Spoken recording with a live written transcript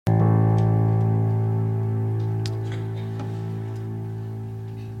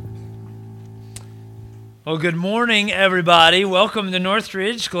Well, good morning, everybody. Welcome to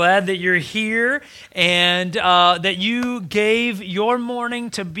Northridge. Glad that you're here and that you gave your morning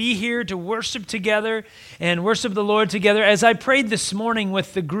to be here to worship together and worship the Lord together. As I prayed this morning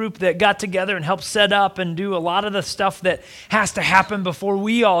with the group that got together and helped set up and do a lot of the stuff that has to happen before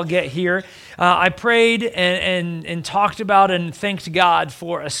we all get here, I prayed and talked about and thanked God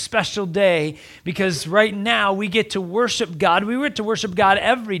for a special day because right now we get to worship God. We get to worship God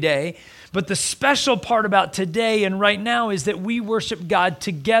every day. But the special part about today and right now is that we worship God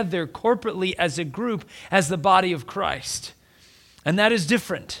together corporately as a group, as the body of Christ. And that is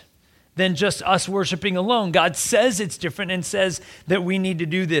different than just us worshiping alone. God says it's different and says that we need to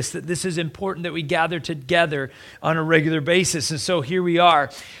do this, that this is important that we gather together on a regular basis. And so here we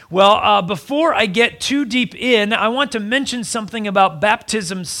are. Well, before I get too deep in, I want to mention something about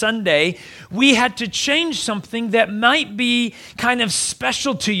Baptism Sunday. We had to change something that might be kind of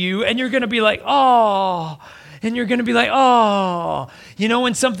special to you, and you're going to be like, oh, and you're going to be like, oh, you know,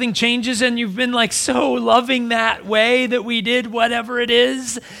 when something changes and you've been like so loving that way that we did whatever it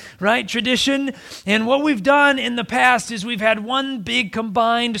is, right? Tradition. And what we've done in the past is we've had one big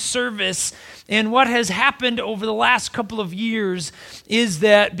combined service. And what has happened over the last couple of years is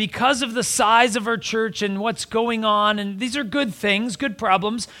that because of the size of our church and what's going on, and these are good things, good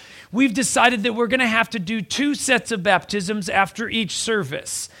problems, we've decided that we're going to have to do 2 sets of baptisms after each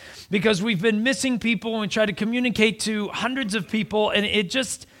service. Because we've been missing people and we try to communicate to hundreds of people and it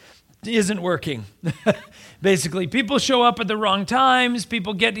just isn't working. Basically, people show up at the wrong times,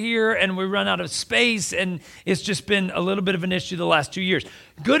 people get here and we run out of space, and it's just been a little bit of an issue the last 2 years.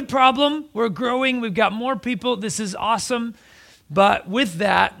 Good problem, we're growing, we've got more people, this is awesome. But with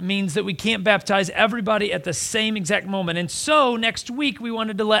that means that we can't baptize everybody at the same exact moment. And so next week we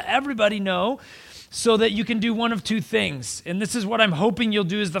wanted to let everybody know so that you can do one of 2 things. And this is what I'm hoping you'll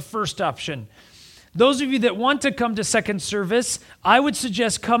do as the first option. Those of you that want to come to second service, I would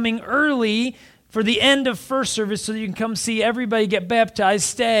suggest coming early for the end of first service so that you can come see everybody get baptized,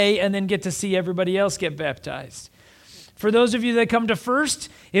 stay, and then get to see everybody else get baptized. For those of you that come to first,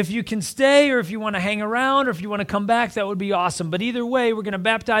 if you can stay or if you want to hang around or if you want to come back, that would be awesome. But either way, we're going to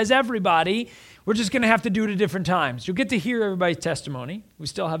baptize everybody. We're just going to have to do it at different times. You'll get to hear everybody's testimony. We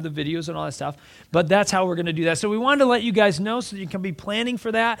still have the videos and all that stuff, but that's how we're going to do that. So we wanted to let you guys know so that you can be planning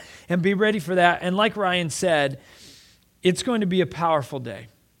for that and be ready for that. And like Ryan said, it's going to be a powerful day.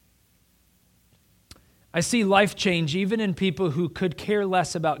 I see life change even in people who could care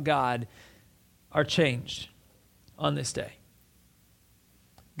less about God are changed on this day.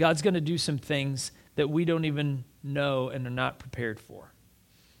 God's going to do some things that we don't even know and are not prepared for.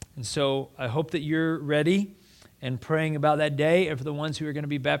 And so I hope that you're ready and praying about that day. And for the ones who are going to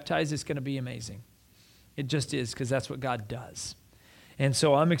be baptized, it's going to be amazing. It just is, because that's what God does. And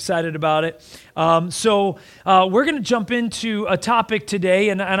so I'm excited about it. So we're going to jump into a topic today,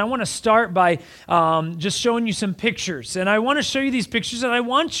 and I want to start by just showing you some pictures. And I want to show you these pictures, and I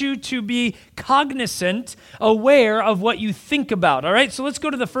want you to be cognizant, aware of what you think about. All right, so let's go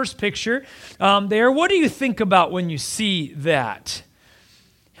to the first picture there. What do you think about when you see that?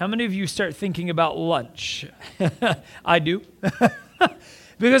 How many of you start thinking about lunch? I do.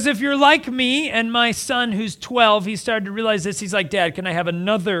 Because if you're like me and my son who's 12, he started to realize this. He's like, Dad, can I have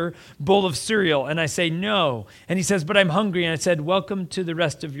another bowl of cereal? And I say, no. And he says, but I'm hungry. And I said, welcome to the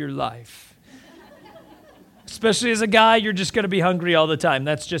rest of your life. Especially as a guy, you're just going to be hungry all the time.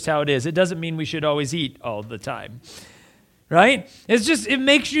 That's just how it is. It doesn't mean we should always eat all the time. Right? It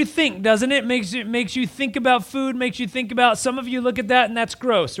makes you think, doesn't it? It makes you think about food, makes you think about, some of you look at that and that's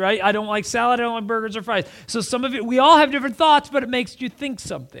gross, right? I don't like salad, I don't like burgers or fries. So some of you, we all have different thoughts, but it makes you think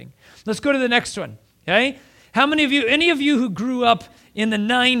something. Let's go to the next one, okay? How many of you, any of you who grew up in the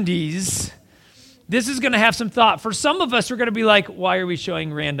 90s, this is going to have some thought. For some of us, we're going to be like, why are we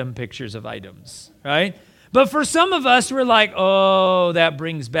showing random pictures of items, right? But for some of us, we're like, oh, that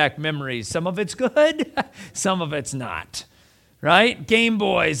brings back memories. Some of it's good, some of it's not. Right? Game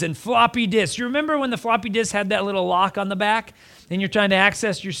Boys and floppy disks. You remember when the floppy disk had that little lock on the back and you're trying to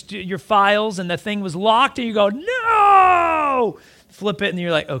access your files and the thing was locked and you go, no! Flip it and you're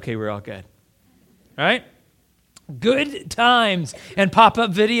like, okay, we're all good. Right? Good times. And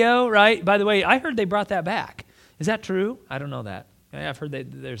pop-up video, right? By the way, I heard they brought that back. Is that true? I don't know that. I've heard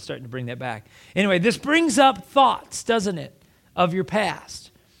they're starting to bring that back. Anyway, this brings up thoughts, doesn't it, of your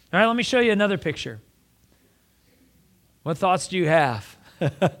past. All right, let me show you another picture. What thoughts do you have?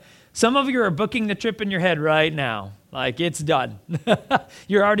 Some of you are booking the trip in your head right now. Like, it's done.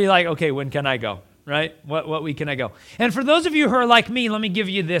 You're already like, okay, when can I go? Right? What week can I go? And for those of you who are like me, let me give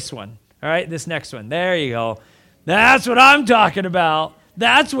you this one. All right, this next one. There you go. That's what I'm talking about.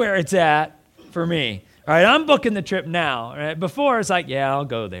 That's where it's at for me. All All right, I'm booking the trip now. Right? Before, it's like, yeah, I'll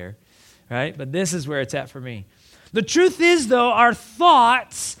go there. Right? But this is where it's at for me. The truth is, though, our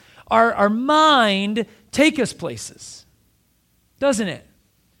thoughts, our mind take us places, doesn't it?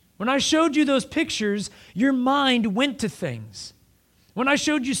 When I showed you those pictures, your mind went to things. When I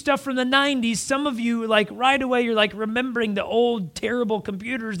showed you stuff from the 90s, some of you, like right away, you're like remembering the old terrible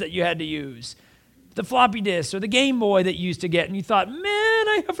computers that you had to use, the floppy disk or the Game Boy that you used to get, and you thought, man,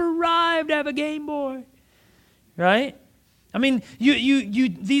 I have arrived, I have a Game Boy, right? I mean,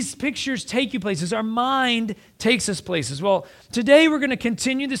 these pictures take you places. Our mind takes us places. Well, today we're going to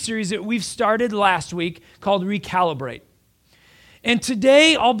continue the series that we've started last week called Recalibrate. And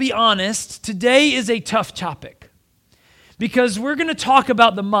today, I'll be honest, today is a tough topic. Because we're going to talk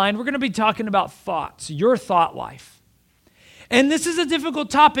about the mind. We're going to be talking about thoughts, your thought life. And this is a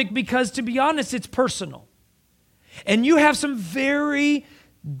difficult topic because, to be honest, it's personal. And you have some very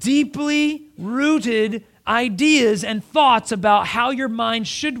deeply rooted ideas and thoughts about how your mind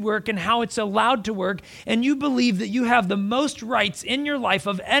should work and how it's allowed to work. And you believe that you have the most rights in your life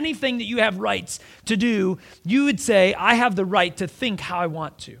of anything that you have rights to do. You would say, I have the right to think how I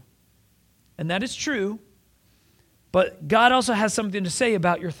want to. And that is true. But God also has something to say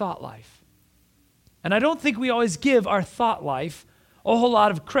about your thought life. And I don't think we always give our thought life a whole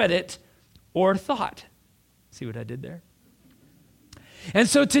lot of credit or thought. See what I did there? And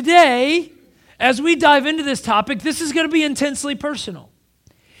so today, as we dive into this topic, this is going to be intensely personal.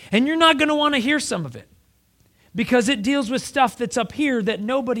 And you're not going to want to hear some of it because it deals with stuff that's up here that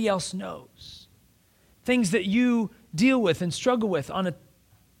nobody else knows. Things that you deal with and struggle with on a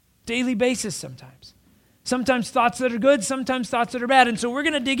daily basis sometimes. Sometimes thoughts that are good, sometimes thoughts that are bad. And so we're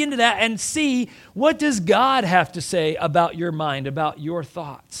going to dig into that and see what does God have to say about your mind, about your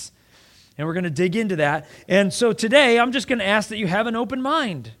thoughts. And we're going to dig into that. And so today I'm just going to ask that you have an open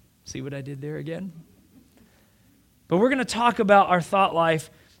mind. See what I did there again? But we're going to talk about our thought life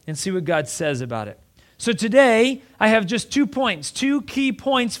and see what God says about it. So today, I have just 2 points, 2 key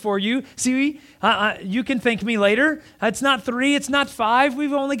points for you. See, you can thank me later. It's not 3, it's not 5.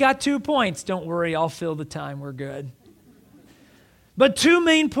 We've only got 2 points. Don't worry, I'll fill the time. We're good. But 2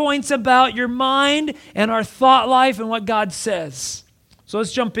 main points about your mind and our thought life and what God says. So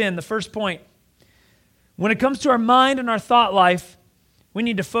let's jump in. The first point. When it comes to our mind and our thought life, we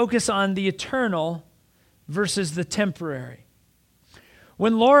need to focus on the eternal versus the temporary.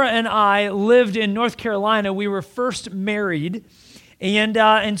 When Laura and I lived in North Carolina, we were first married,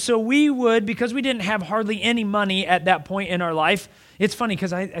 and so we would, because we didn't have hardly any money at that point in our life. It's funny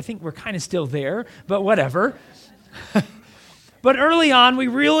because I think we're kind of still there, but whatever. But early on, we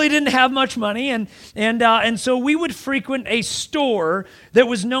really didn't have much money, and so we would frequent a store that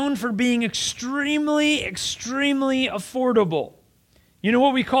was known for being extremely, extremely affordable. You know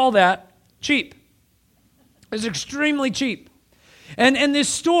what we call that? Cheap. It's extremely cheap. And this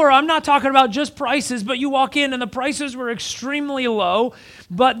store, I'm not talking about just prices, but you walk in and the prices were extremely low,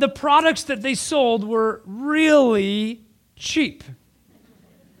 but the products that they sold were really cheap.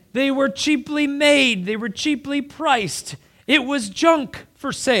 They were cheaply made. They were cheaply priced. It was junk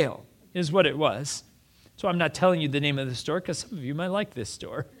for sale, is what it was. So I'm not telling you the name of the store because some of you might like this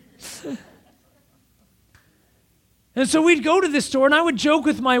store. And so we'd go to this store, and I would joke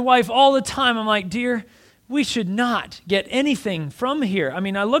with my wife all the time. I'm like, dear, we should not get anything from here. I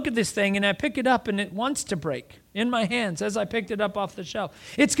mean, I look at this thing, and I pick it up, and it wants to break in my hands as I picked it up off the shelf.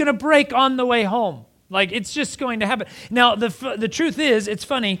 It's going to break on the way home. Like, it's just going to happen. Now, the truth is, it's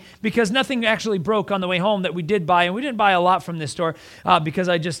funny, because nothing actually broke on the way home that we did buy, and we didn't buy a lot from this store because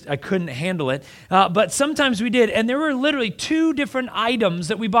I couldn't handle it. But sometimes we did, and there were literally 2 different items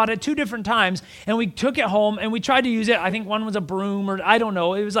that we bought at 2 different times, and we took it home, and we tried to use it. I think one was a broom, or I don't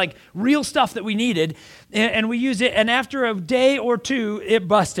know. It was like real stuff that we needed, and we used it, and after a day or 2, it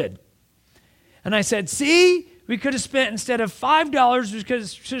busted. And I said, see? We could have spent, instead of $5, we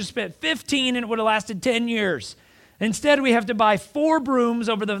should have spent $15 and it would have lasted 10 years. Instead, we have to buy 4 brooms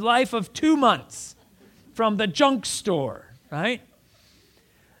over the life of 2 months from the junk store, right?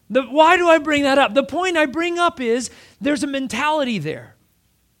 Why do I bring that up? The point I bring up is there's a mentality there,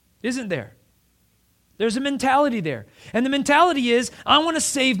 isn't there? There's a mentality there. And the mentality is, I want to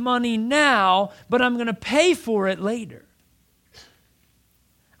save money now, but I'm going to pay for it later.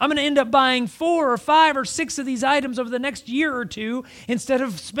 I'm going to end up buying 4 or 5 or 6 of these items over the next year or 2 instead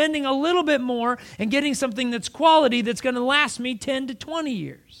of spending a little bit more and getting something that's quality that's going to last me 10 to 20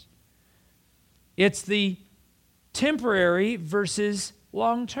 years. It's the temporary versus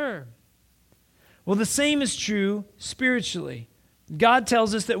long term. Well, the same is true spiritually. God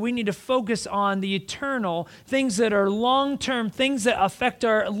tells us that we need to focus on the eternal, things that are long-term, things that affect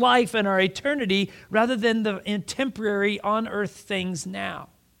our life and our eternity, rather than the temporary on-earth things now.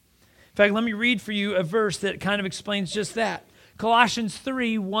 In fact, let me read for you a verse that kind of explains just that. Colossians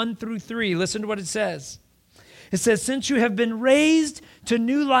 3, 1 through 3. Listen to what it says. It says, since you have been raised to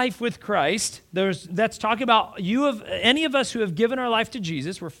new life with Christ, that's talking about any of us who have given our life to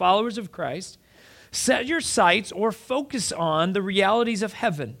Jesus, we're followers of Christ, set your sights or focus on the realities of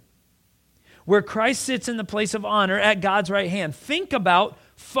heaven, where Christ sits in the place of honor at God's right hand. Think about,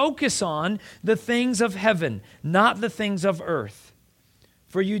 focus on the things of heaven, not the things of earth.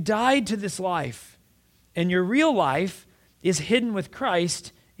 For you died to this life, and your real life is hidden with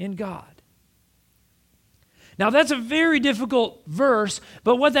Christ in God. Now, that's a very difficult verse,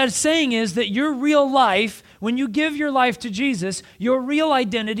 but what that's saying is that your real life, when you give your life to Jesus, your real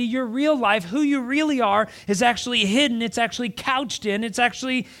identity, your real life, who you really are, is actually hidden, it's actually couched in, it's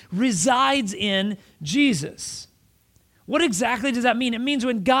actually resides in Jesus. What exactly does that mean? It means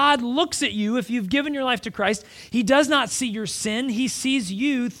when God looks at you, if you've given your life to Christ, He does not see your sin, He sees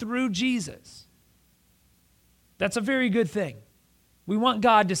you through Jesus. That's a very good thing. We want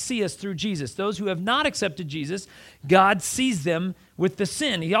God to see us through Jesus. Those who have not accepted Jesus, God sees them with the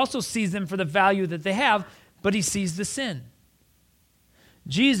sin. He also sees them for the value that they have, but He sees the sin.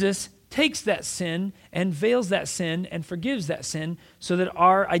 Jesus takes that sin and veils that sin and forgives that sin so that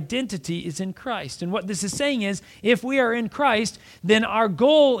our identity is in Christ. And what this is saying is, if we are in Christ, then our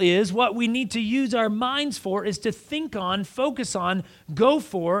goal is, what we need to use our minds for is to think on, focus on, go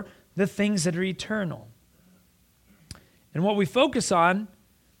for the things that are eternal. And what we focus on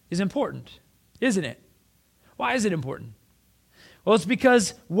is important, isn't it? Why is it important? Well, it's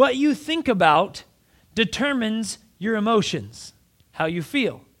because what you think about determines your emotions, how you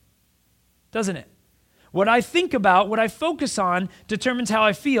feel, doesn't it? What I think about, what I focus on, determines how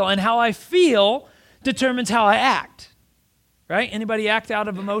I feel, and how I feel determines how I act, right? Anybody act out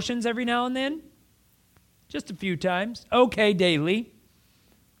of emotions every now and then? Just a few times. Okay, daily,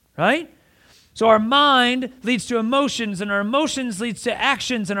 right? So our mind leads to emotions, and our emotions leads to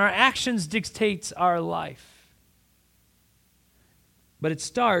actions, and our actions dictates our life. But it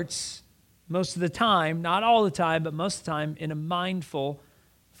starts most of the time, not all the time, but most of the time, in a mindful,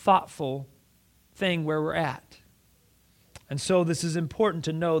 thoughtful thing where we're at. And so this is important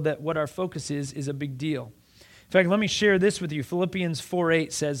to know that what our focus is a big deal. In fact, let me share this with you. Philippians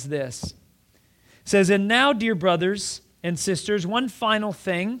 4:8 says this. It says, and now, dear brothers and sisters, one final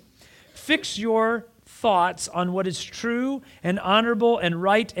thing. Fix your thoughts on what is true and honorable and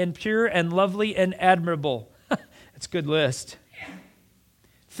right and pure and lovely and admirable. That's a good list.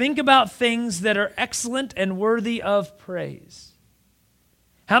 Think about things that are excellent and worthy of praise.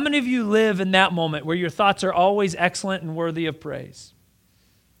 How many of you live in that moment where your thoughts are always excellent and worthy of praise?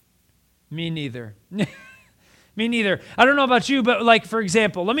 Me neither. Me neither. I don't know about you, but like, for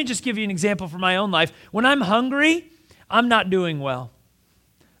example, let me just give you an example from my own life. When I'm hungry, I'm not doing well.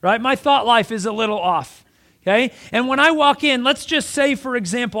 Right? My thought life is a little off, okay? And when I walk in, let's just say, for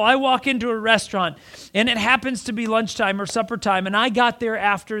example, I walk into a restaurant, and it happens to be lunchtime or supper time, and I got there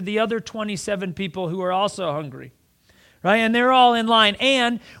after the other 27 people who are also hungry, right? And they're all in line,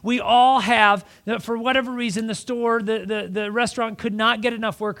 and we all have, for whatever reason, the store, the restaurant could not get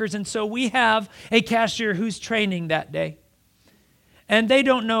enough workers, and so we have a cashier who's training that day, and they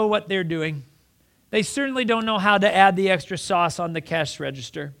don't know what they're doing. They certainly don't know how to add the extra sauce on the cash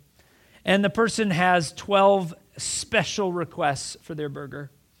register. And the person has 12 special requests for their burger,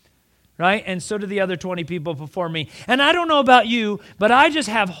 right? And so do the other 20 people before me. And I don't know about you, but I just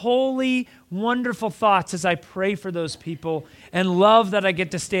have holy, wonderful thoughts as I pray for those people and love that I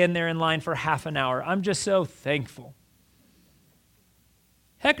get to stand there in line for half an hour. I'm just so thankful.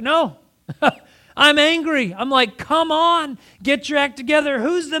 Heck no. I'm angry. I'm like, come on, get your act together.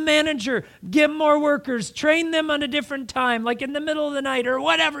 Who's the manager? Get more workers. Train them on a different time, like in the middle of the night or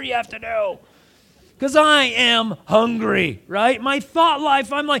whatever you have to do. Because I am hungry, right? My thought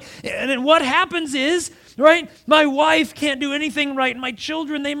life, I'm like, and then what happens is, right, my wife can't do anything right. And my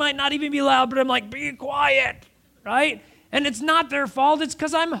children, they might not even be loud, but I'm like, be quiet, right? And it's not their fault. It's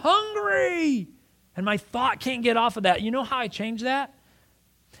because I'm hungry. And my thought can't get off of that. You know how I change that?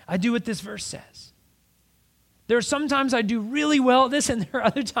 I do what this verse says. There are sometimes I do really well at this, and there are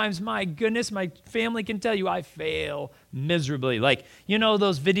other times, my goodness, my family can tell you I fail miserably. Like, you know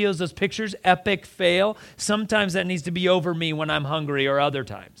those videos, those pictures, epic fail? Sometimes that needs to be over me when I'm hungry, or other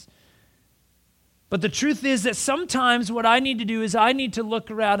times. But the truth is that sometimes what I need to do is I need to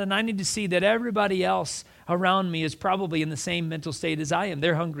look around and I need to see that everybody else around me is probably in the same mental state as I am.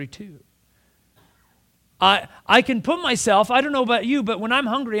 They're hungry too. I can put myself, I don't know about you, but when I'm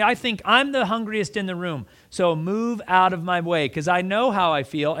hungry, I think I'm the hungriest in the room. So move out of my way, because I know how I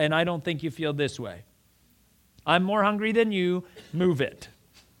feel, and I don't think you feel this way. I'm more hungry than you, move it.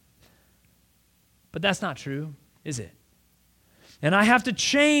 But that's not true, is it? And I have to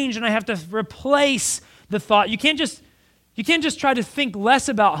change, and I have to replace the thought. You can't just try to think less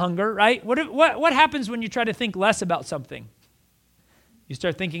about hunger, right? What happens when you try to think less about something? You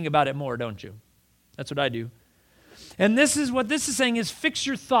start thinking about it more, don't you? That's what I do. And this is what this is saying is fix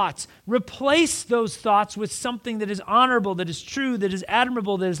your thoughts. Replace those thoughts with something that is honorable, that is true, that is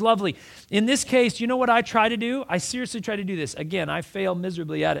admirable, that is lovely. In this case, you know what I try to do? I seriously try to do this. Again, I fail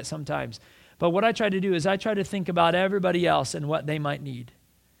miserably at it sometimes. But what I try to do is I try to think about everybody else and what they might need.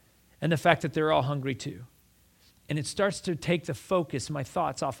 And the fact that they're all hungry too. And it starts to take the focus, my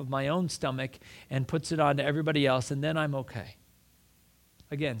thoughts, off of my own stomach and puts it on to everybody else, and then I'm okay.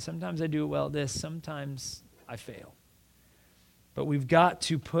 Again, sometimes I do well at this, sometimes I fail. But we've got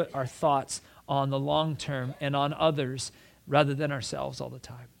to put our thoughts on the long term and on others rather than ourselves all the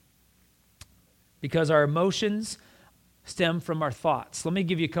time. Because our emotions stem from our thoughts. Let me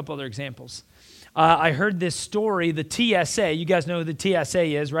give you a couple other examples. I heard this story, the TSA. You guys know who the TSA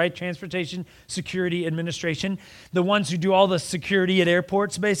is, right? Transportation Security Administration. The ones who do all the security at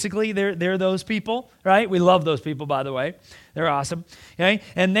airports, basically. They're those people, right? We love those people, by the way. They're awesome. Okay?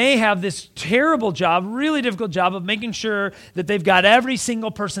 And they have this terrible job, really difficult job of making sure that they've got every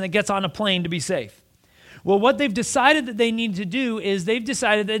single person that gets on a plane to be safe. Well, what they've decided that they need to do is they've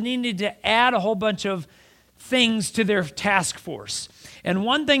decided they need to add a whole bunch of things to their task force. And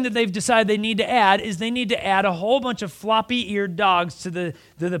one thing that they've decided they need to add is they need to add a whole bunch of floppy-eared dogs to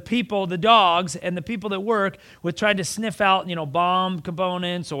the people, the dogs, and the people that work with trying to sniff out, bomb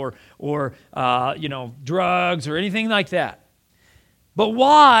components or drugs or anything like that. But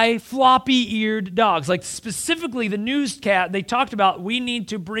why floppy-eared dogs? Like specifically the newscast, they talked about we need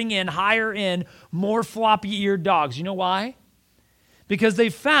to hire in more floppy-eared dogs. You know why? Because they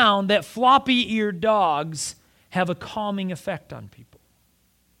found that floppy-eared dogs have a calming effect on people.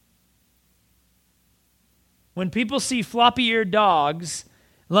 When people see floppy-eared dogs,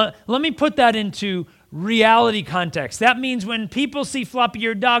 let me put that into reality context. That means when people see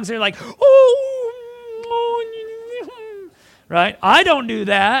floppy-eared dogs, they're like, oh, right? I don't do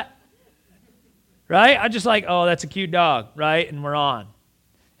that, right? I'm just like, oh, that's a cute dog, right? And we're on.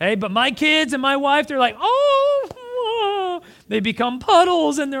 Hey, but my kids and my wife, they're like, oh, they become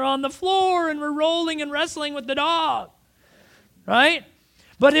puddles and they're on the floor and we're rolling and wrestling with the dog, right?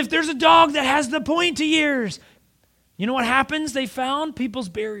 But if there's a dog that has the pointy ears, you know what happens? They found people's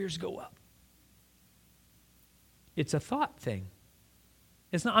barriers go up. It's a thought thing.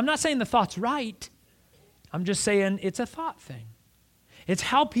 I'm not saying the thought's right. I'm just saying it's a thought thing. It's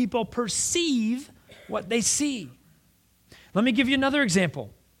how people perceive what they see. Let me give you another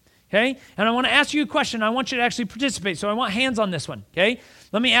example. Okay? And I want to ask you a question. I want you to actually participate. So I want hands on this one. Okay?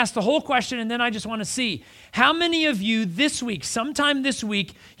 Let me ask the whole question and then I just want to see. How many of you this week, sometime this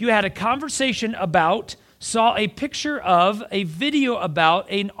week, you had a conversation about, saw a picture of, a video about,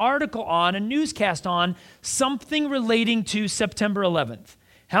 an article on, a newscast on, something relating to September 11th?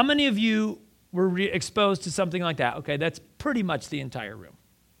 How many of you were exposed to something like that? Okay, that's pretty much the entire room.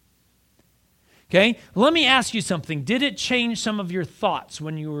 Okay, let me ask you something. Did it change some of your thoughts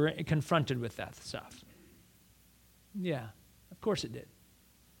when you were confronted with that stuff? Yeah, of course it did.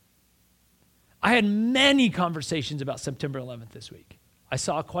 I had many conversations about September 11th this week. I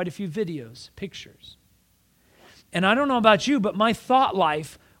saw quite a few videos, pictures. And I don't know about you, but my thought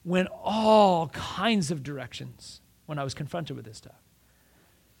life went all kinds of directions when I was confronted with this stuff.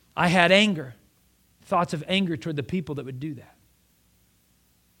 I had anger, thoughts of anger toward the people that would do that.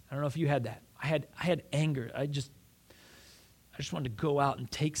 I don't know if you had that. I had anger. I just wanted to go out and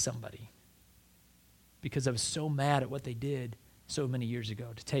take somebody because I was so mad at what they did so many years ago,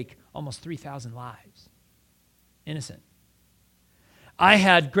 to take almost 3,000 lives. Innocent. I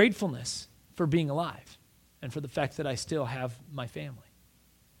had gratefulness for being alive and for the fact that I still have my family.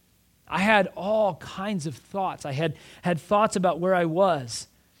 I had all kinds of thoughts. I had thoughts about where I was.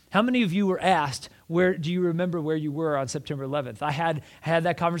 How many of you were asked, do you remember where you were on September 11th? I had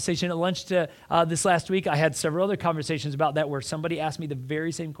that conversation at lunch this last week. I had several other conversations about that where somebody asked me the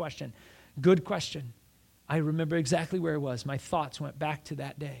very same question. Good question. I remember exactly where I was. My thoughts went back to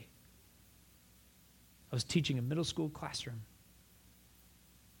that day. I was teaching a middle school classroom.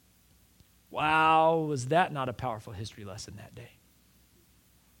 Wow, was that not a powerful history lesson that day?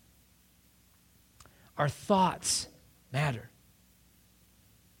 Our thoughts matter.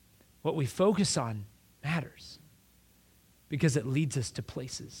 What we focus on matters because it leads us to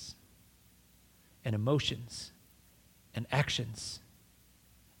places. and emotions and actions,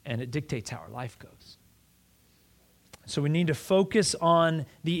 and it dictates how our life goes. So we need to focus on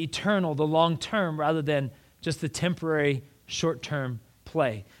the eternal, the long term, rather than just the temporary, short-term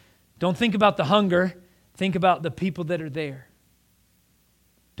play. Don't think about the hunger. Think about the people that are there.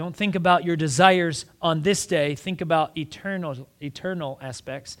 Don't think about your desires on this day. Think about eternal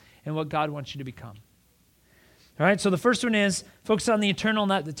aspects and what God wants you to become. All right, so the first one is focus on the eternal,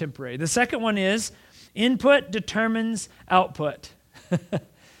 not the temporary. The second one is input determines output.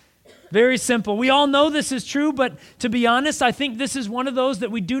 Very simple. We all know this is true, but to be honest, I think this is one of those that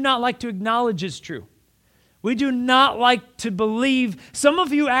we do not like to acknowledge is true. We do not like to believe. Some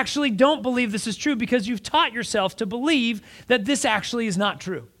of you actually don't believe this is true because you've taught yourself to believe that this actually is not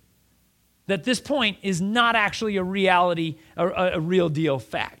true. That this point is not actually a reality, a real deal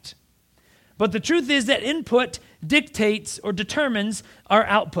fact. But the truth is that input dictates or determines our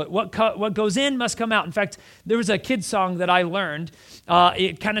output. What goes in must come out. In fact, there was a kid's song that I learned.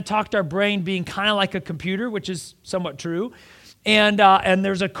 It kind of talked our brain being kind of like a computer, which is somewhat true. And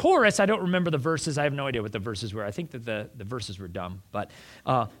there's a chorus. I don't remember the verses. I have no idea what the verses were. I think that the verses were dumb. But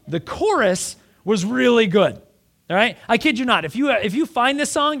the chorus was really good. All right? I kid you not. If you find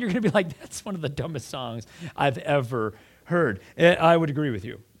this song, you're going to be like, that's one of the dumbest songs I've ever heard. I would agree with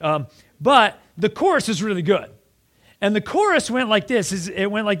you. But the chorus is really good. And the chorus went like this. It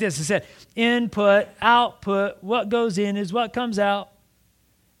went like this. It said, input, output, what goes in is what comes out.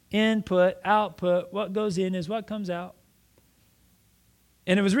 Input, output, what goes in is what comes out.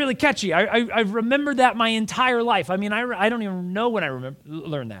 And it was really catchy. I remembered that my entire life. I mean, I don't even know when I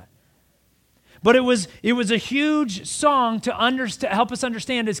learned that. But it was a huge song to help us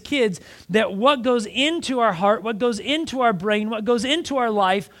understand as kids that what goes into our heart, what goes into our brain, what goes into our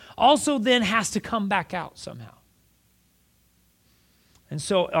life also then has to come back out somehow. And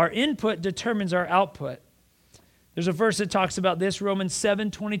so our input determines our output. There's a verse that talks about this, Romans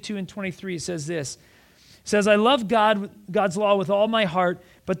 7:22 and 23 says this. It says, I love God's law with all my heart,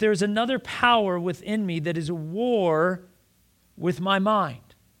 but there's another power within me that is a war with my mind.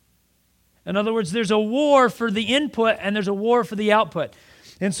 In other words, there's a war for the input and there's a war for the output.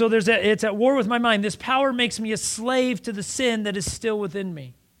 And so it's at war with my mind. This power makes me a slave to the sin that is still within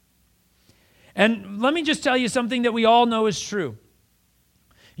me. And let me just tell you something that we all know is true.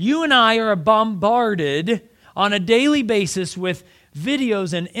 You and I are bombarded on a daily basis with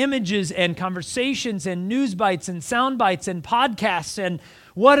videos and images and conversations and news bites and sound bites and podcasts and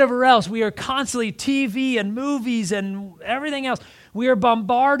whatever else. We are constantly TV and movies and everything else. We are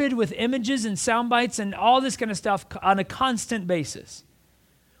bombarded with images and sound bites and all this kind of stuff on a constant basis.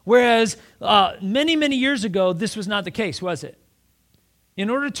 Whereas many, many years ago, this was not the case, was it? In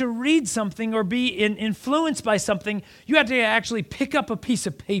order to read something or be influenced by something, you had to actually pick up a piece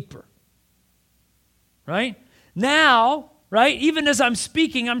of paper. Right? Now, right, even as I'm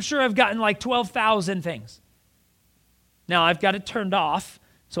speaking, I'm sure I've gotten like 12,000 things. Now, I've got it turned off,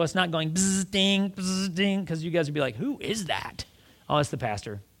 so it's not going bzz, ding, because you guys would be like, who is that? Oh, it's the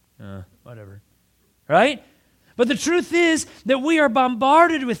pastor. Whatever. Right? But the truth is that we are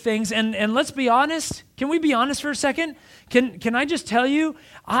bombarded with things, and let's be honest. Can we be honest for a second? Can I just tell you,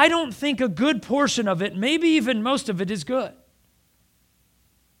 I don't think a good portion of it, maybe even most of it, is good.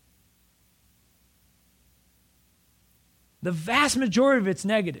 The vast majority of it's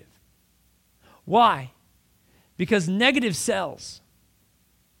negative. Why? Because negative sells.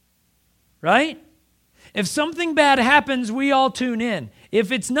 Right? If something bad happens, we all tune in.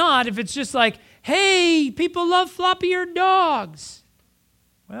 If it's not, if it's just like, hey, people love floppy-eared dogs.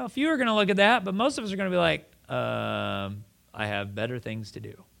 Well, few are going to look at that, but most of us are going to be like, I have better things to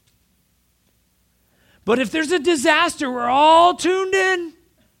do. But if there's a disaster, we're all tuned in.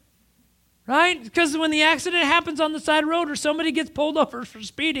 Right? Because when the accident happens on the side of the road or somebody gets pulled over for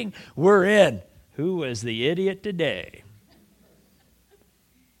speeding, we're in. Who was the idiot today?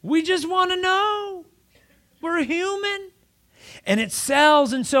 We just want to know. We're human. And it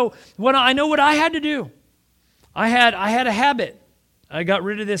sells. And so I know what I had to do. I had a habit. I got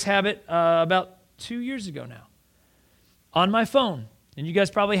rid of this habit about 2 years ago now on my phone. And you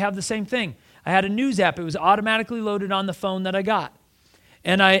guys probably have the same thing. I had a news app. It was automatically loaded on the phone that I got.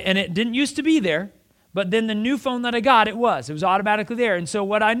 And it didn't used to be there, but then the new phone that I got, it was automatically there. And so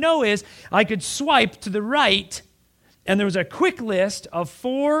what I know is I could swipe to the right, and there was a quick list of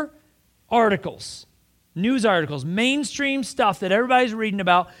 4 articles. news articles, mainstream stuff that everybody's reading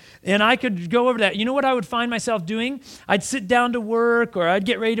about, and I could go over that. You know what I would find myself doing? I'd sit down to work, or I'd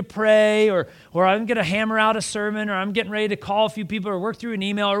get ready to pray, or I'm going to hammer out a sermon, or I'm getting ready to call a few people or work through an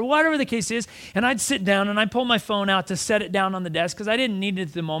email, or whatever the case is, and I'd sit down and I'd pull my phone out to set it down on the desk because I didn't need it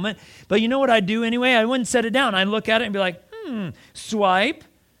at the moment. But you know what I'd do anyway? I wouldn't set it down. I'd look at it and be like, swipe,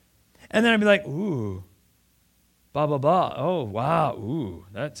 and then I'd be like, ooh, blah, blah, blah. Oh, wow, ooh,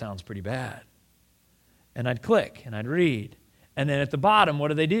 that sounds pretty bad. And I'd click, and I'd read. And then at the bottom,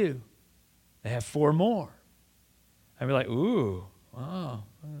 what do? They have 4 more. I'd be like, ooh, wow.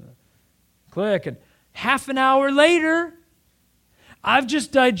 Click, and half an hour later, I've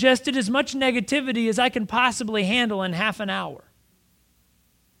just digested as much negativity as I can possibly handle in half an hour.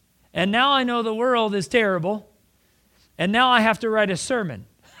 And now I know the world is terrible, and now I have to write a sermon.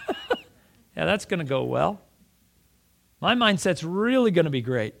 Yeah, that's going to go well. My mindset's really going to be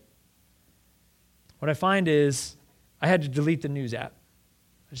great. What I find is I had to delete the news app.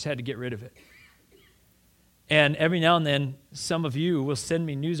 I just had to get rid of it. And every now and then, some of you will send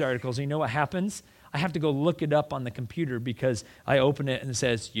me news articles. And you know what happens? I have to go look it up on the computer because I open it and it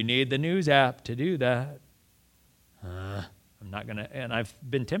says, you need the news app to do that. I'm not going to, and I've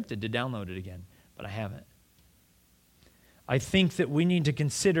been tempted to download it again, but I haven't. I think that we need to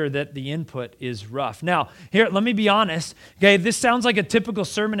consider that the input is rough. Now, here, let me be honest. Okay, this sounds like a typical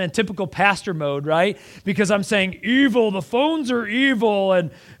sermon and typical pastor mode, right? Because I'm saying evil, the phones are evil,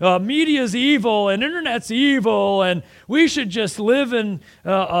 and media's evil, and internet's evil, and we should just live in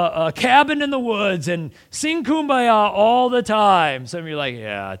a cabin in the woods and sing Kumbaya all the time. Some of you are like,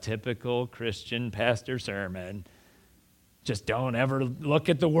 yeah, typical Christian pastor sermon. Just don't ever look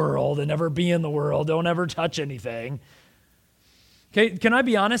at the world and never be in the world. Don't ever touch anything. Okay, can I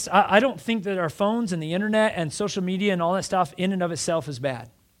be honest? I don't think that our phones and the internet and social media and all that stuff in and of itself is bad.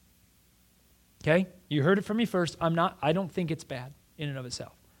 Okay? You heard it from me first. I don't think it's bad in and of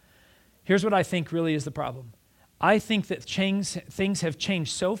itself. Here's what I think really is the problem. I think that things have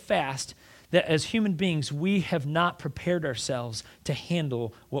changed so fast that as human beings, we have not prepared ourselves to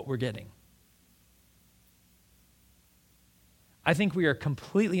handle what we're getting. I think we are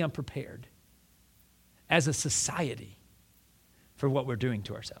completely unprepared as a society for what we're doing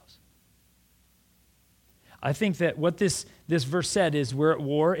to ourselves. I think that what this verse said is we're at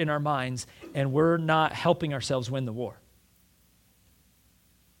war in our minds and we're not helping ourselves win the war.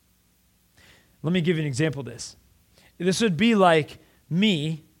 Let me give you an example of this. This would be like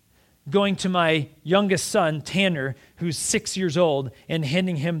me going to my youngest son, Tanner, who's 6 years old, and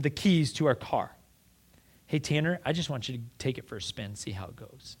handing him the keys to our car. Hey, Tanner, I just want you to take it for a spin, see how it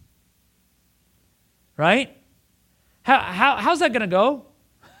goes. Right? How's that going to go?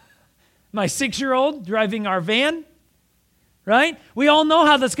 My 6-year-old driving our van, right? We all know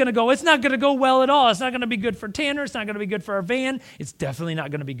how that's going to go. It's not going to go well at all. It's not going to be good for Tanner. It's not going to be good for our van. It's definitely not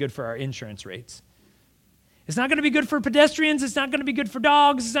going to be good for our insurance rates. It's not going to be good for pedestrians. It's not going to be good for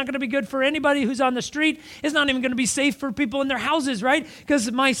dogs. It's not going to be good for anybody who's on the street. It's not even going to be safe for people in their houses, right?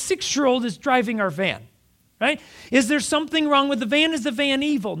 Because my 6-year-old is driving our van. Right? Is there something wrong with the van? Is the van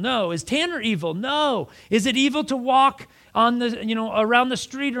evil? No. Is Tanner evil? No. Is it evil to walk on the, around the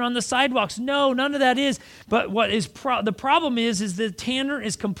street or on the sidewalks? No, none of that is. But what is the problem is that Tanner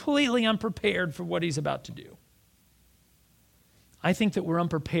is completely unprepared for what he's about to do. I think that we're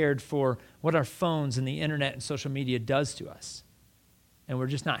unprepared for what our phones and the internet and social media does to us. And we're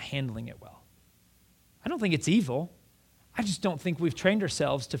just not handling it well. I don't think it's evil. I just don't think we've trained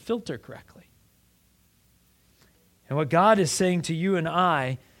ourselves to filter correctly. And what God is saying to you and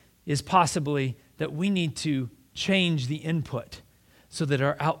I is possibly that we need to change the input so that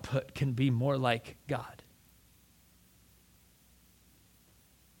our output can be more like God.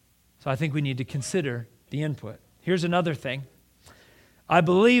 So I think we need to consider the input. Here's another thing. I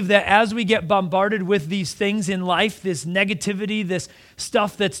believe that as we get bombarded with these things in life, this negativity, this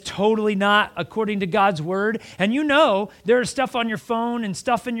stuff that's totally not according to God's word, and there's stuff on your phone and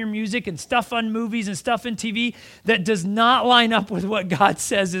stuff in your music and stuff on movies and stuff in TV that does not line up with what God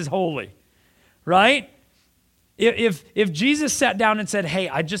says is holy, right? If Jesus sat down and said, hey,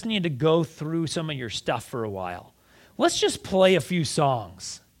 I just need to go through some of your stuff for a while, let's just play a few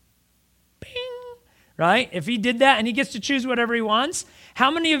songs. Bing. Right? If he did that and he gets to choose whatever he wants, how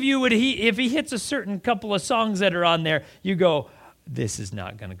many of you would if he hits a certain couple of songs that are on there, you go, this is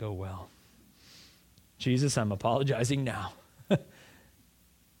not going to go well. Jesus, I'm apologizing now.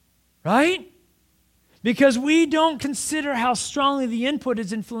 Right? Because we don't consider how strongly the input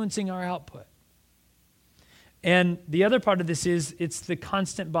is influencing our output. And the other part of this is it's the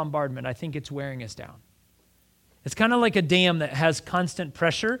constant bombardment. I think it's wearing us down. It's kind of like a dam that has constant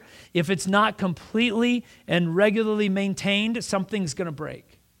pressure. If it's not completely and regularly maintained, something's going to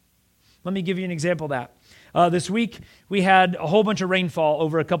break. Let me give you an example of that. This week, we had a whole bunch of rainfall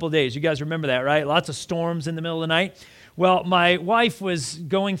over a couple of days. You guys remember that, right? Lots of storms in the middle of the night. Well, my wife was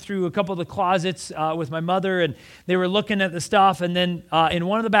going through a couple of the closets with my mother, and they were looking at the stuff, and then in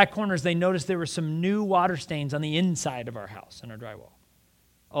one of the back corners, they noticed there were some new water stains on the inside of our house, on our drywall.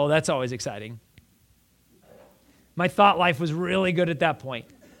 Oh, that's always exciting. My thought life was really good at that point.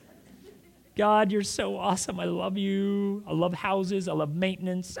 God, you're so awesome. I love you. I love houses. I love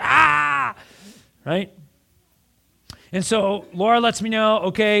maintenance. Right? And so Laura lets me know,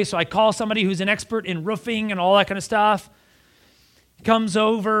 okay, so I call somebody who's an expert in roofing and all that kind of stuff. He comes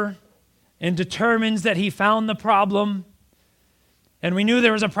over and determines that he found the problem. And we knew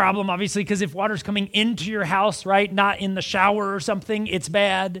there was a problem, obviously, because if water's coming into your house, right, not in the shower or something, it's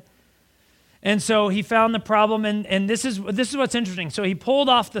bad. And so he found the problem, and this is what's interesting. So he pulled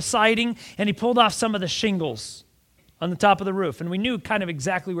off the siding, and he pulled off some of the shingles on the top of the roof. And we knew kind of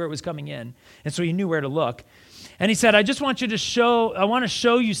exactly where it was coming in. And so he knew where to look. And he said, I want to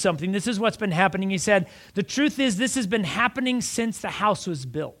show you something. This is what's been happening. He said, the truth is this has been happening since the house was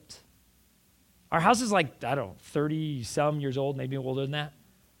built. Our house is like, 30-some years old, maybe older than that.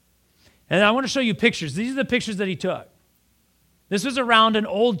 And I want to show you pictures. These are the pictures that he took. This was around an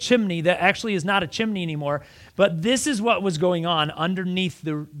old chimney that actually is not a chimney anymore, but this is what was going on underneath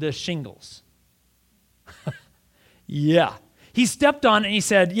the shingles. Yeah. He stepped on it and he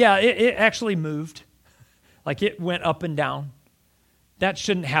said, yeah, it actually moved. Like it went up and down. That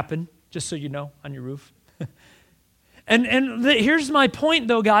shouldn't happen, just so you know, on your roof. Here's my point,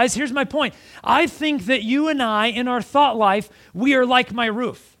 though, guys. Here's my point. I think that you and I, in our thought life, we are like my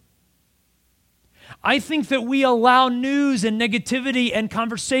roof. I think that we allow news and negativity and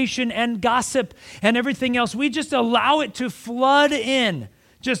conversation and gossip and everything else. We just allow it to flood in.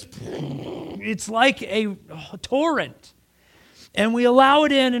 It's like a torrent. And we allow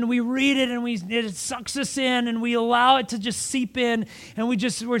it in, and we read it, and it sucks us in, and we allow it to just seep in, and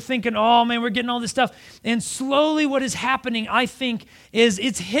we're thinking, oh man, we're getting all this stuff. And slowly what is happening, I think, is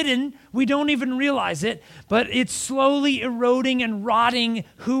it's hidden. We don't even realize it, but it's slowly eroding and rotting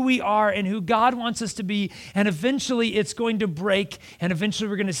who we are and who God wants us to be, and eventually it's going to break, and eventually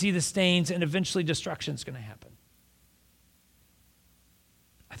we're going to see the stains, and eventually destruction is going to happen.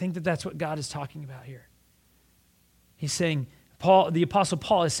 I think that that's what God is talking about here. He's saying, the Apostle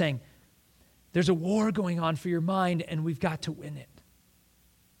Paul is saying, there's a war going on for your mind, and we've got to win it.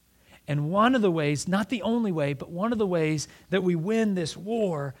 And one of the ways, not the only way, but one of the ways that we win this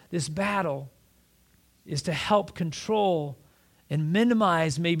war, this battle, is to help control and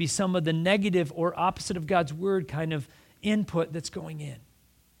minimize maybe some of the negative or opposite of God's word kind of input that's going in.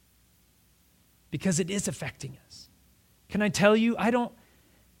 Because it is affecting us. Can I tell you, I don't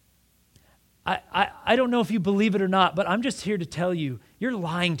know if you believe it or not, but I'm just here to tell you, you're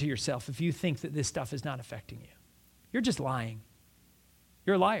lying to yourself if you think that this stuff is not affecting you. You're just lying.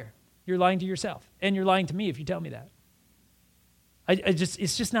 You're a liar. You're lying to yourself. And you're lying to me if you tell me that.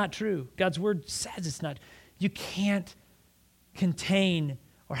 It's just not true. God's word says it's not. You can't contain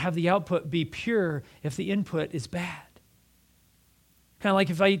or have the output be pure if the input is bad. Kind of like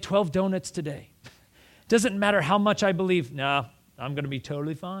if I eat 12 donuts today. It doesn't matter how much I believe, no, I'm going to be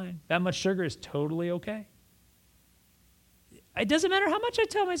totally fine. That much sugar is totally okay. It doesn't matter how much I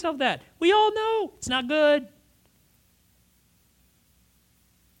tell myself that. We all know it's not good.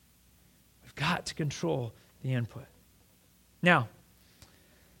 We've got to control the input. Now,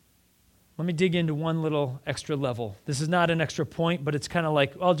 let me dig into one little extra level. This is not an extra point, but it's kind of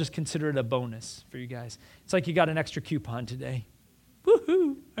like, I'll just consider it a bonus for you guys. It's like you got an extra coupon today.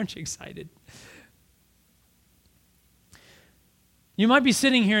 Woohoo! Aren't you excited? You might be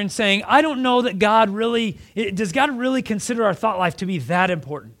sitting here and saying, I don't know that does God really consider our thought life to be that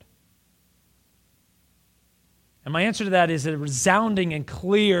important? And my answer to that is a resounding and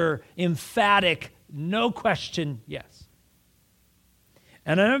clear, emphatic, no question, yes.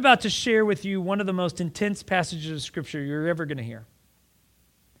 And I'm about to share with you one of the most intense passages of Scripture you're ever going to hear.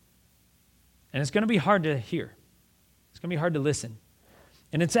 And it's going to be hard to hear. It's going to be hard to listen.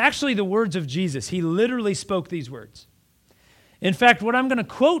 And it's actually the words of Jesus. He literally spoke these words. In fact, what I'm going to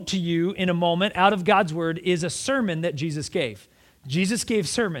quote to you in a moment out of God's word is a sermon that Jesus gave. Jesus gave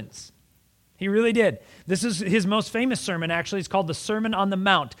sermons. He really did. This is his most famous sermon, actually. It's called the Sermon on the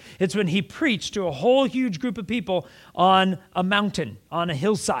Mount. It's when he preached to a whole huge group of people on a mountain, on a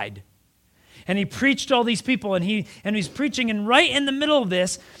hillside. And he preached to all these people, and he's preaching, and right in the middle of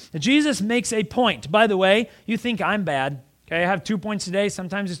this, Jesus makes a point. By the way, you think I'm bad. Okay, I have 2 points today.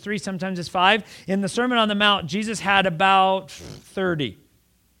 Sometimes it's 3, sometimes it's 5. In the Sermon on the Mount, Jesus had about 30.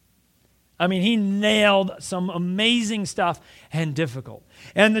 I mean, he nailed some amazing stuff and difficult.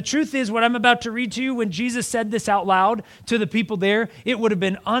 And the truth is, what I'm about to read to you, when Jesus said this out loud to the people there, it would have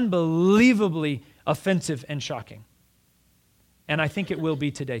been unbelievably offensive and shocking. And I think it will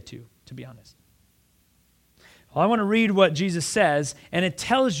be today too, to be honest. Well, I want to read what Jesus says, and it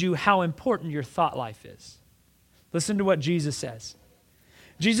tells you how important your thought life is. Listen to what Jesus says.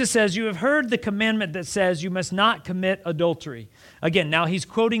 Jesus says, "You have heard the commandment that says you must not commit adultery." Again, now he's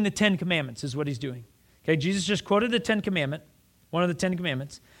quoting the 10 commandments is what he's doing. Okay, Jesus just quoted the 10 commandment, one of the 10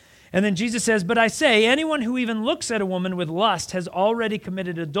 commandments. And then Jesus says, "But I say, anyone who even looks at a woman with lust has already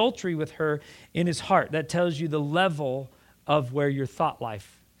committed adultery with her in his heart." That tells you the level of where your thought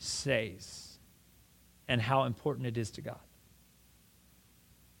life stays and how important it is to God.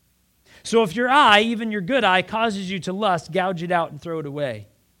 "So if your eye, even your good eye, causes you to lust, gouge it out and throw it away.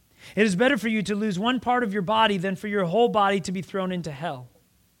 It is better for you to lose one part of your body than for your whole body to be thrown into hell.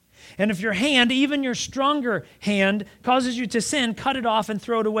 And if your hand, even your stronger hand, causes you to sin, cut it off and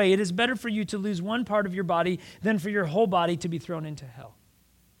throw it away. It is better for you to lose one part of your body than for your whole body to be thrown into hell."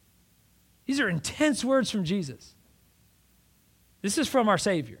 These are intense words from Jesus. This is from our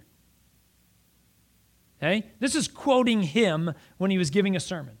Savior. Okay? This is quoting him when he was giving a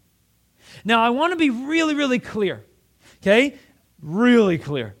sermon. Now, I want to be really, really clear, okay? Really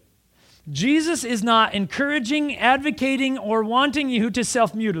clear. Jesus is not encouraging, advocating, or wanting you to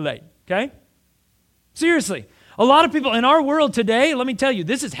self-mutilate, okay? Seriously. A lot of people in our world today, let me tell you,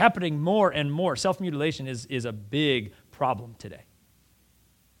 this is happening more and more. Self-mutilation is a big problem today.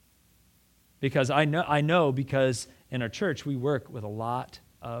 Because I know because in our church we work with a lot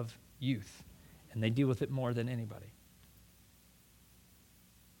of youth, and they deal with it more than anybody.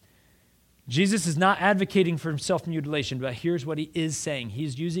 Jesus is not advocating for self-mutilation, but here's what he is saying.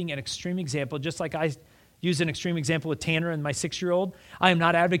 He's using an extreme example, just like I used an extreme example with Tanner and my 6-year-old. I am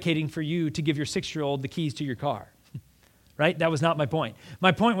not advocating for you to give your 6-year-old the keys to your car, right? That was not my point.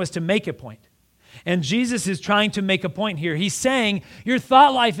 My point was to make a point. And Jesus is trying to make a point here. He's saying your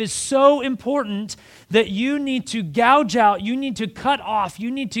thought life is so important that you need to gouge out, you need to cut off,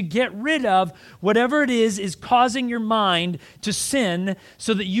 you need to get rid of whatever it is causing your mind to sin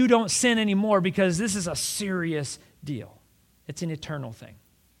so that you don't sin anymore, because this is a serious deal. It's an eternal thing.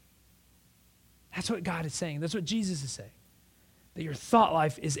 That's what God is saying. That's what Jesus is saying. That your thought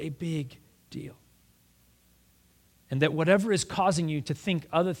life is a big deal. And that whatever is causing you to think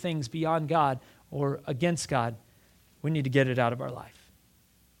other things beyond God or against God, we need to get it out of our life.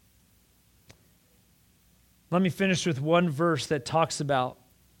 Let me finish with one verse that talks about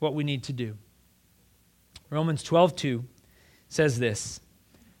what we need to do. Romans 12:2 says this: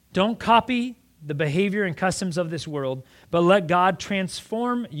 "Don't copy the behavior and customs of this world, but let God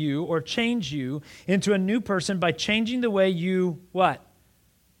transform you or change you into a new person by changing the way you," what?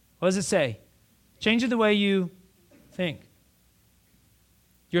 What does it say? Changing the way you think.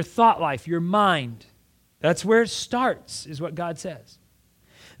 Your thought life, your mind. That's where it starts, is what God says.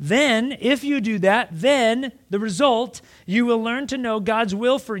 Then, if you do that, then the result, you will learn to know God's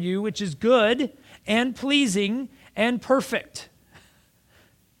will for you, which is good and pleasing and perfect.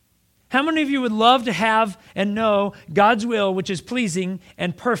 How many of you would love to have and know God's will, which is pleasing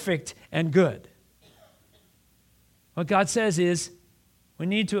and perfect and good? What God says is we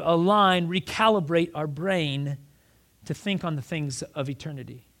need to align, recalibrate our brain to think on the things of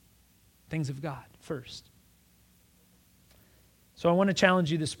eternity, things of God first. So I want to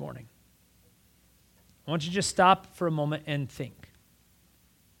challenge you this morning. I want you to just stop for a moment and think.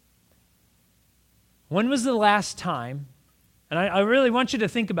 When was the last time, and I really want you to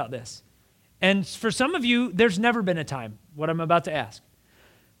think about this, and for some of you, there's never been a time, what I'm about to ask.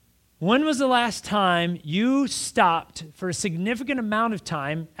 When was the last time you stopped for a significant amount of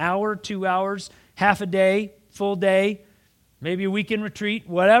time, hour, 2 hours, half a day, full day, maybe a weekend retreat,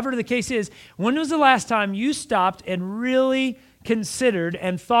 whatever the case is, when was the last time you stopped and really considered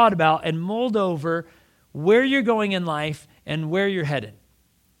and thought about and mulled over where you're going in life and where you're headed?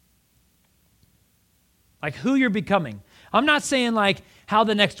 Like who you're becoming. I'm not saying like how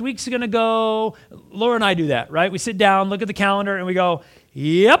the next week's going to go. Laura and I do that, right? We sit down, look at the calendar, and we go,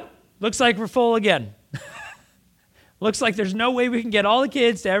 yep, looks like we're full again. Looks like there's no way we can get all the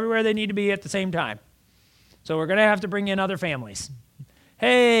kids to everywhere they need to be at the same time. So we're going to have to bring in other families.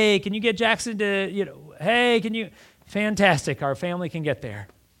 Hey, can you get Jackson to, hey, can you? Fantastic, our family can get there.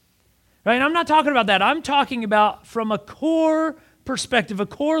 Right? And I'm not talking about that. I'm talking about from a core perspective, a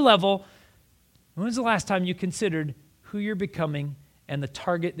core level. When was the last time you considered who you're becoming and the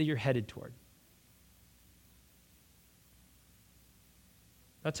target that you're headed toward?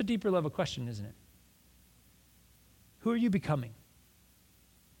 That's a deeper level question, isn't it? Who are you becoming?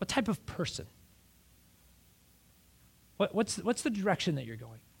 What type of person? What's the direction that you're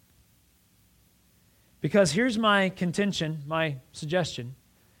going? Because here's my contention, my suggestion.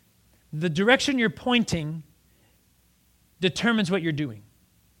 The direction you're pointing determines what you're doing.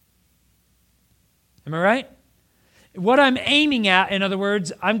 Am I right? What I'm aiming at, in other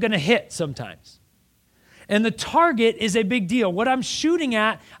words, I'm going to hit sometimes. And the target is a big deal. What I'm shooting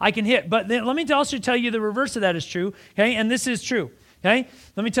at, I can hit. But then, let me also tell you the reverse of that is true. Okay, and this is true. Okay,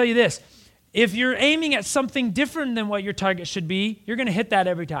 let me tell you this. If you're aiming at something different than what your target should be, you're going to hit that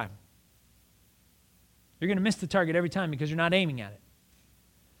every time. You're going to miss the target every time because you're not aiming at it.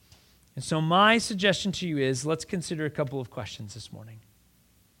 And so my suggestion to you is, let's consider a couple of questions this morning.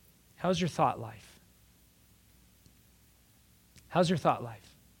 How's your thought life? How's your thought life?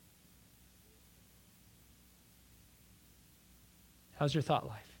 How's your thought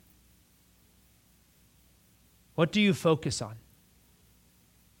life? What do you focus on?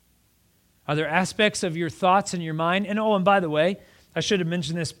 Are there aspects of your thoughts in your mind? And by the way, I should have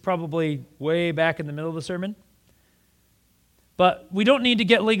mentioned this probably way back in the middle of the sermon. But we don't need to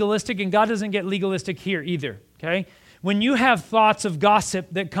get legalistic, and God doesn't get legalistic here either, okay? When you have thoughts of gossip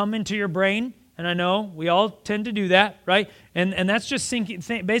that come into your brain, and I know we all tend to do that, right? And that's just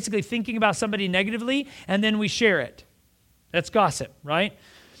basically thinking about somebody negatively, and then we share it. That's gossip, right?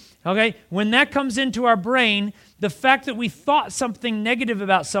 Okay? When that comes into our brain, the fact that we thought something negative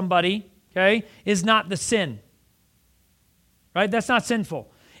about somebody, okay, is not the sin. Right? That's not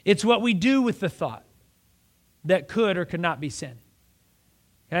sinful. It's what we do with the thought that could or could not be sin.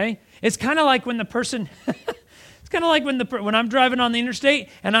 Okay? It's kind of like when the person, when I'm driving on the interstate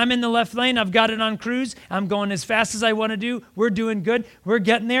and I'm in the left lane, I've got it on cruise, I'm going as fast as I want to do, we're doing good, we're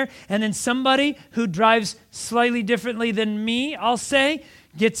getting there, and then somebody who drives slightly differently than me, I'll say,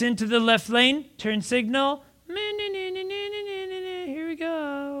 gets into the left lane, turn signal, here we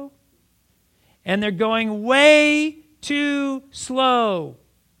go. And they're going way too slow.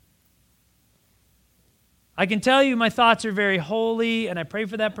 I can tell you my thoughts are very holy, and I pray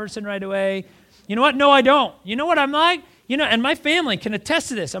for that person right away. You know what? No, I don't. You know what I'm like? And my family can attest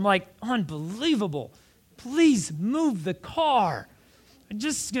to this. I'm like, unbelievable. Please move the car. I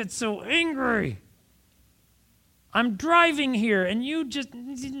just get so angry. I'm driving here, and you just,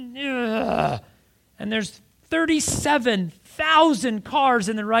 and there's 37,000 cars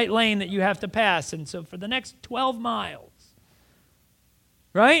in the right lane that you have to pass. And so for the next 12 miles,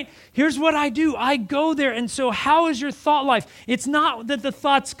 right? Here's what I do. I go there. And so how is your thought life? It's not that the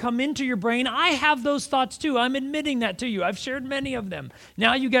thoughts come into your brain. I have those thoughts too. I'm admitting that to you. I've shared many of them.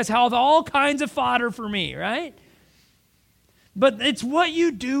 Now you guys have all kinds of fodder for me, right? But it's what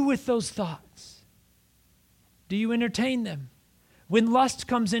you do with those thoughts. Do you entertain them? When lust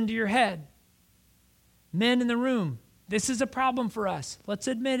comes into your head, men in the room, this is a problem for us. Let's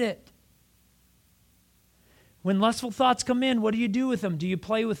admit it. When lustful thoughts come in, what do you do with them? Do you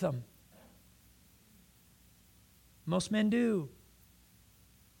play with them? Most men do.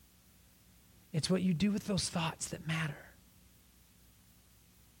 It's what you do with those thoughts that matter.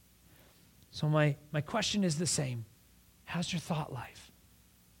 So my question is the same. How's your thought life?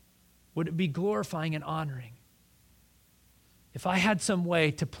 Would it be glorifying and honoring? If I had some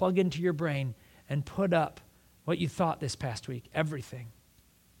way to plug into your brain and put up what you thought this past week, everything,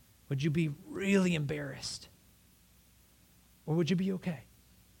 would you be really embarrassed? Or would you be okay?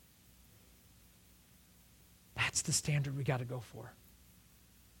 That's the standard we got to go for.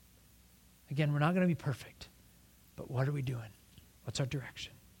 Again, we're not going to be perfect, but what are we doing? What's our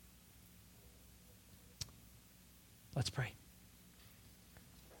direction? Let's pray.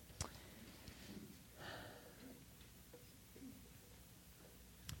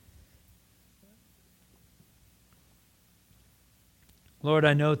 Lord,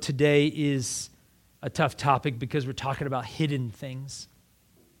 I know today is a tough topic because we're talking about hidden things.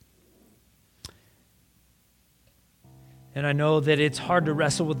 And I know that it's hard to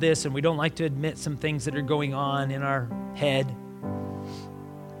wrestle with this, and we don't like to admit some things that are going on in our head.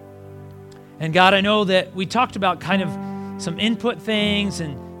 And God, I know that we talked about kind of some input things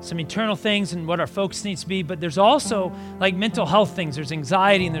and some eternal things and what our focus needs to be, but there's also like mental health things. There's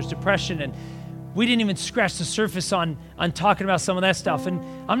anxiety and there's depression, and we didn't even scratch the surface on talking about some of that stuff. And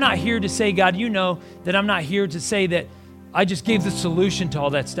I'm not here to say, God, you know that I'm not here to say that I just gave the solution to all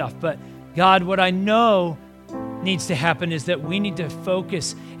that stuff. But God, what I know needs to happen is that we need to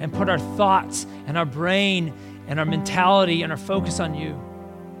focus and put our thoughts and our brain and our mentality and our focus on you.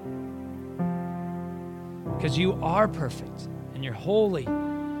 Because you are perfect and you're holy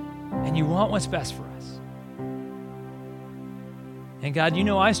and you want what's best for us. And God, you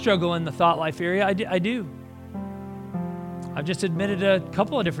know I struggle in the thought life area. I do. I've just admitted a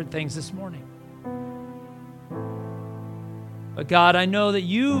couple of different things this morning. But God, I know that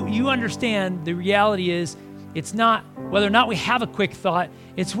you understand the reality is it's not whether or not we have a quick thought,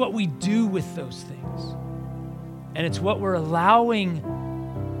 it's what we do with those things. And it's what we're allowing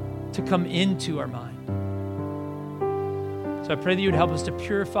to come into our mind. So I pray that you would help us to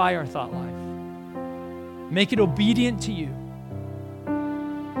purify our thought life. Make it obedient to you.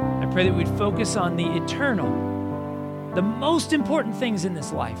 I pray that we'd focus on the eternal, the most important things in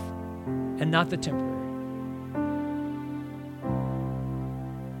this life, and not the temporary.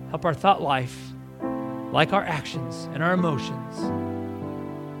 Help our thought life, like our actions and our emotions,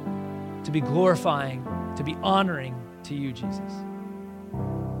 to be glorifying, to be honoring to you, Jesus,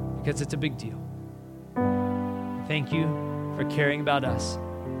 because it's a big deal. Thank you for caring about us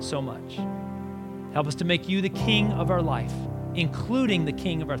so much. Help us to make you the king of our life, including the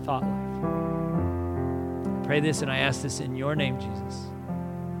king of our thought life. I pray this and I ask this in your name, Jesus.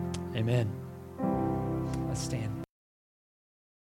 Amen. Let's stand.